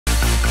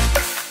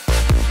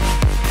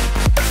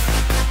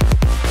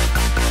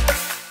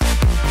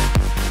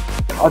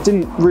I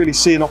didn't really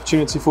see an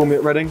opportunity for me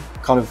at Reading.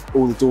 Kind of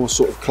all the doors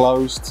sort of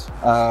closed,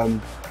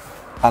 and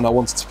I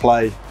wanted to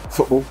play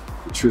football,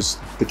 which was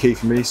the key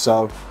for me.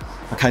 So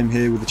I came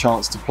here with a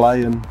chance to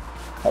play, and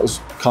that was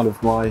kind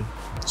of my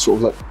sort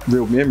of like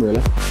reeled me in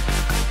really.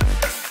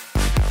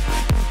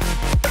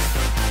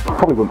 I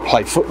probably wouldn't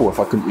play football if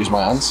I couldn't use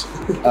my hands.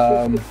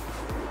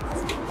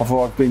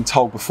 I've been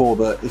told before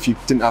that if you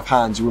didn't have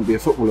hands, you wouldn't be a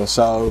footballer.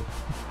 So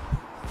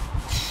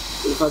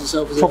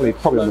probably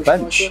on the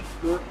bench.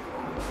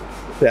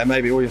 Yeah,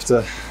 maybe. Or you have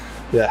to,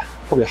 yeah,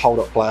 probably a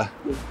hold-up player.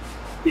 Yeah.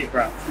 Peter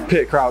Crouch.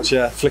 Peter Crouch,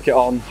 yeah. Flick it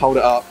on, hold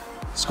it up,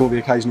 score the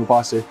occasional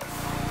bicy.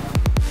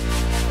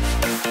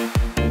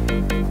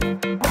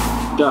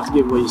 You don't have to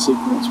give away your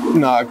secrets. But...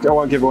 No, I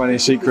won't give away any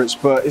secrets,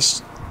 but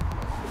it's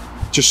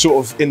just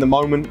sort of in the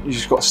moment. You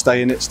just got to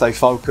stay in it, stay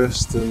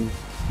focused, and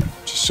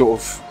just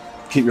sort of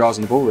keep your eyes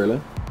on the ball, really.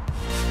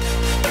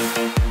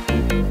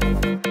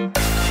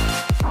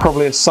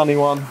 Probably a sunny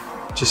one,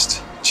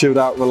 just chilled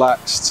out,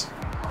 relaxed,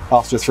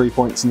 after 3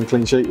 points and the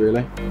clean sheet,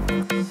 really.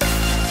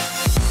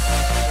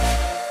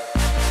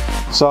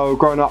 So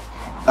growing up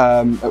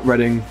at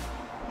Reading,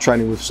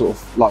 training with sort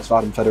of likes of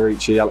Adam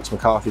Federici, Alex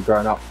McCarthy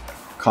growing up,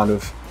 kind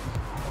of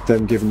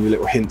them giving you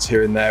little hints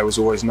here and there was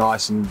always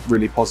nice and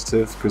really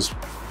positive, because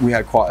we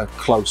had quite a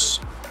close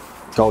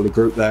goalie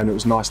group there, and it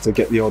was nice to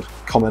get the odd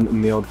comment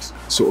and the odd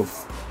sort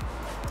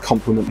of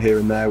compliment here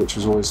and there, which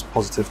was always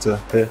positive to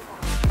hear.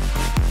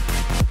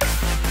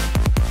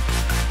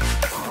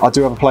 I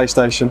do have a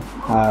PlayStation.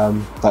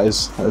 That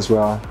is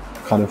where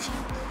kind of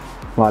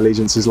my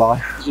allegiances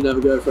lie. Did you never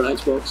go for an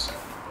Xbox?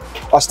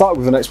 I started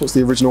with an Xbox,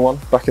 the original one,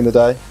 back in the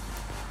day,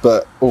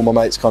 but all my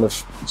mates kind of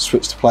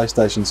switched to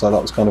PlayStation, so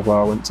that was kind of where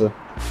I went to.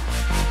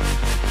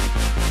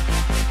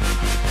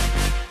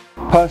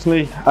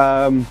 Personally,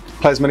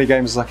 play as many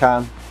games as I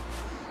can,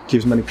 keep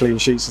as many clean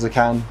sheets as I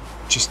can,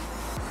 just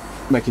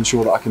making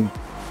sure that I can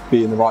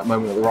be in the right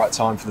moment at the right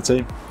time for the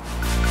team.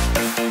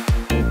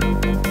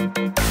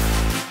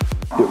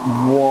 It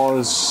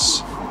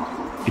was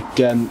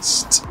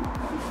against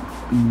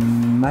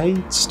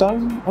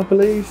Maidstone, I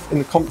believe, in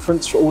the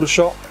conference for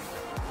Aldershot.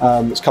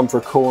 It's come for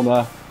a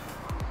corner,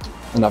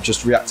 and I've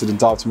just reacted and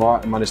dived to my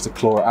right and managed to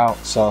claw it out,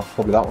 so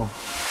probably that one.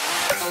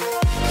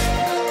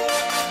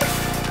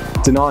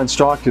 Denying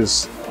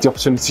strikers the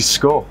opportunity to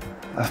score.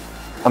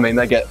 I mean,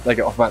 they get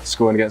off back to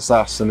scoring against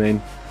us. I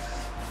mean,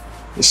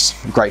 it's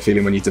a great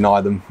feeling when you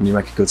deny them and you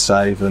make a good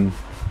save, and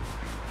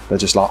they're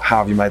just like, "How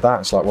have you made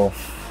that?" It's like, well,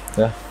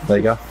 yeah, there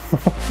you go.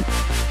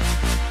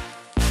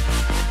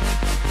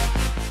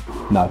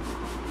 No.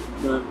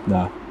 No.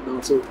 No.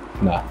 Not at all.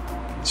 No.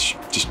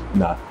 Just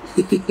no.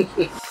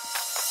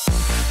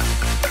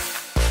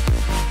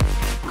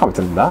 Can't be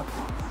telling you that.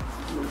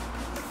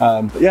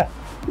 But yeah.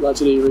 You like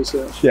to do your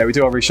research? Yeah, we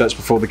do our research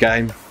before the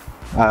game.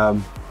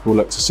 We'll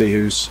look to see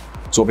who's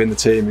sort of in the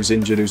team, who's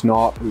injured, who's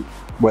not,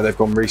 where they've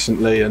gone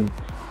recently, and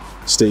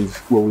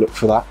Steve will look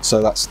for that.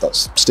 So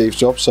that's Steve's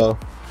job. So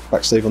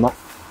back Steve on that.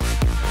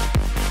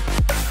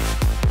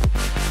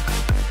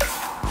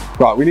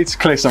 Right, we need to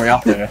clear something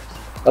up here.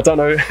 I don't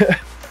know.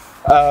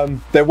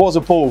 There was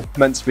a ball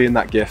meant to be in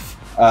that GIF.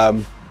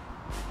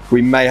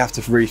 We may have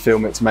to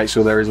refilm it to make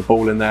sure there is a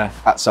ball in there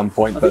at some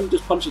point. I think you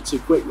just punch it too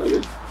quick,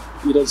 maybe.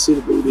 You don't see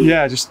the ball, do you?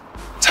 Yeah, just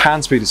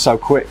hand speed is so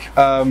quick.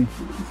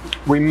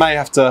 We may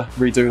have to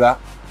redo that.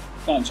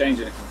 Can't change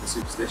anything for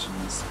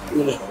superstitions.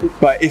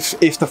 But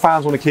if the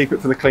fans want to keep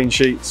it for the clean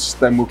sheets,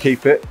 then we'll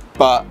keep it.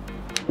 But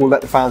we'll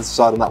let the fans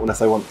decide on that one if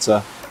they want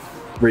to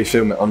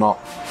refilm it or not.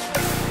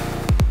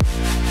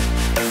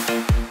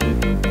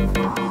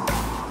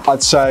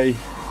 I'd say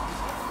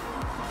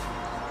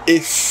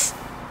if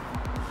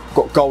we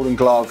got Golden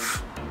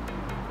Glove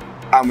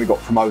and we got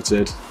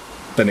promoted,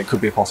 then it could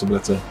be a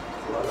possibility.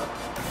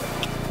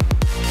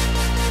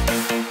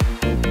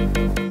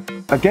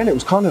 Again, it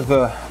was kind of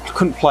I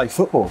couldn't play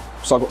football,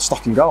 so I got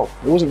stuck in goal.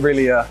 It wasn't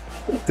really a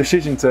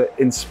decision to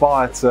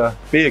inspire to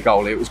be a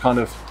goalie. It was kind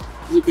of...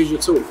 Is it because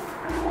you're tall?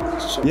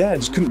 Yeah, I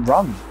just couldn't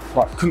run,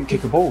 like couldn't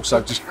kick a ball, so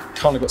I just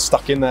kind of got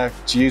stuck in there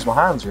to use my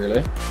hands,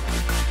 really.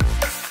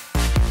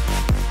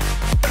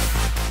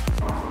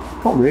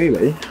 Not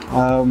really.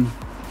 I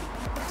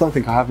don't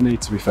think I have any,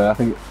 to be fair. I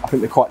think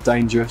they're quite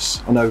dangerous.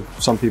 I know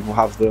some people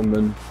have them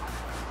and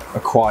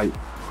are quite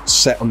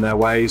set on their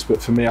ways,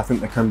 but for me, I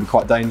think they can be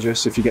quite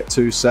dangerous if you get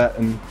too set,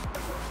 and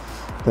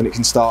then it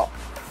can start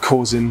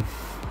causing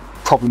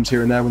problems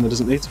here and there when there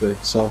doesn't need to be.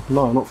 So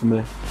no, not for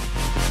me.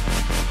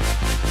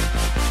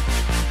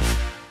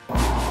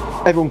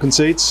 Everyone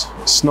concedes.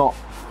 It's not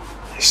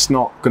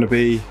going to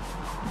be,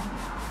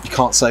 you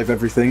can't save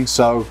everything,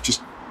 so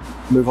just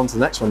move on to the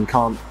next one. You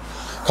can't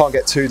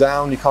get too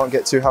down, you can't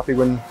get too happy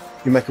when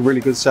you make a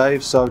really good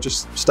save, so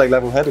just stay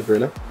level-headed,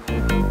 really.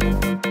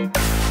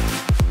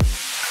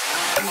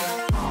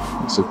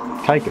 It's a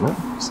cake, isn't it?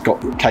 It's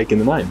got cake in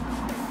the name.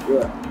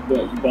 Yeah,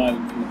 but you buy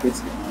them from the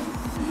biscuit line.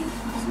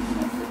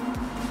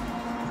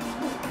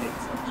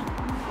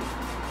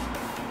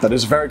 That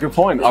is a very good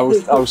point. I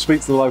will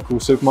speak to the local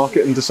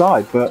supermarket and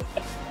decide, but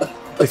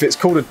if it's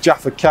called a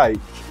Jaffa cake,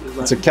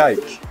 it's a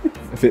cake.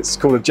 If it's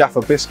called a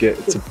Jaffa biscuit,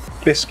 it's a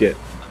biscuit.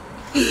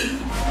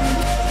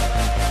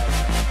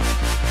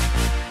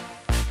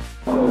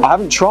 I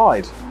haven't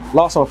tried.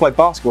 Last time I played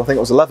basketball, I think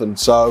it was 11,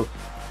 so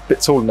a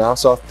bit taller now,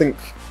 so I think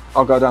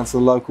I'll go down to the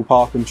local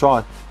park and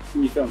try.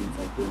 Can you film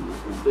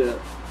it? Yeah.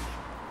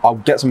 I'll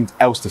get someone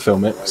else to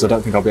film it, because I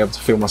don't think I'll be able to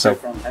film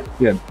myself.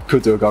 Yeah,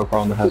 could do a GoPro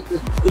on the head.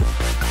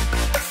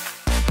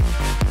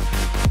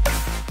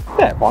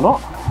 Yeah, why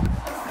not?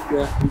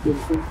 Yeah, you've been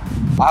before?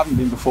 I haven't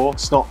been before.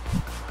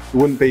 It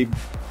wouldn't be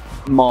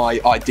my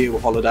ideal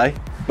holiday,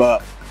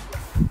 but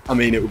I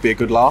mean, it would be a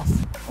good laugh,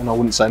 and I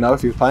wouldn't say no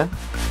if he was playing.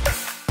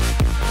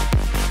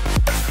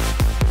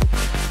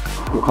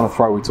 What kind of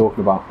throw are we talking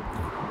about?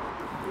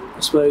 I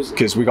suppose.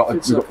 Because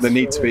there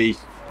need to be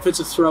If it's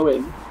a throw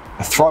in.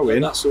 a throw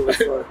in. That sort of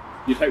throw.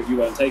 You'd hope you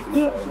weren't taking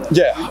it.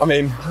 Yeah, I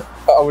mean,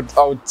 I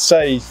would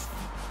say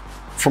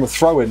from a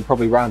throw in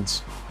probably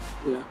Rans,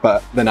 Yeah.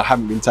 but then I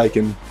haven't been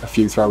taking a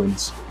few throw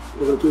ins.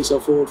 You're going to put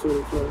yourself forward for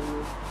the throw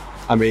in.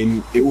 I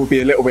mean, it would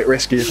be a little bit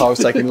risky if I was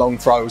taking long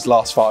throws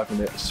last 5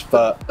 minutes,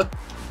 but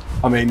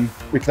I mean,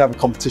 we can have a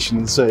competition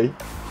and see.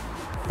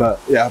 But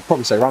yeah, I'd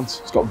probably say Rans.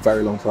 He's got a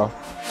very long throw.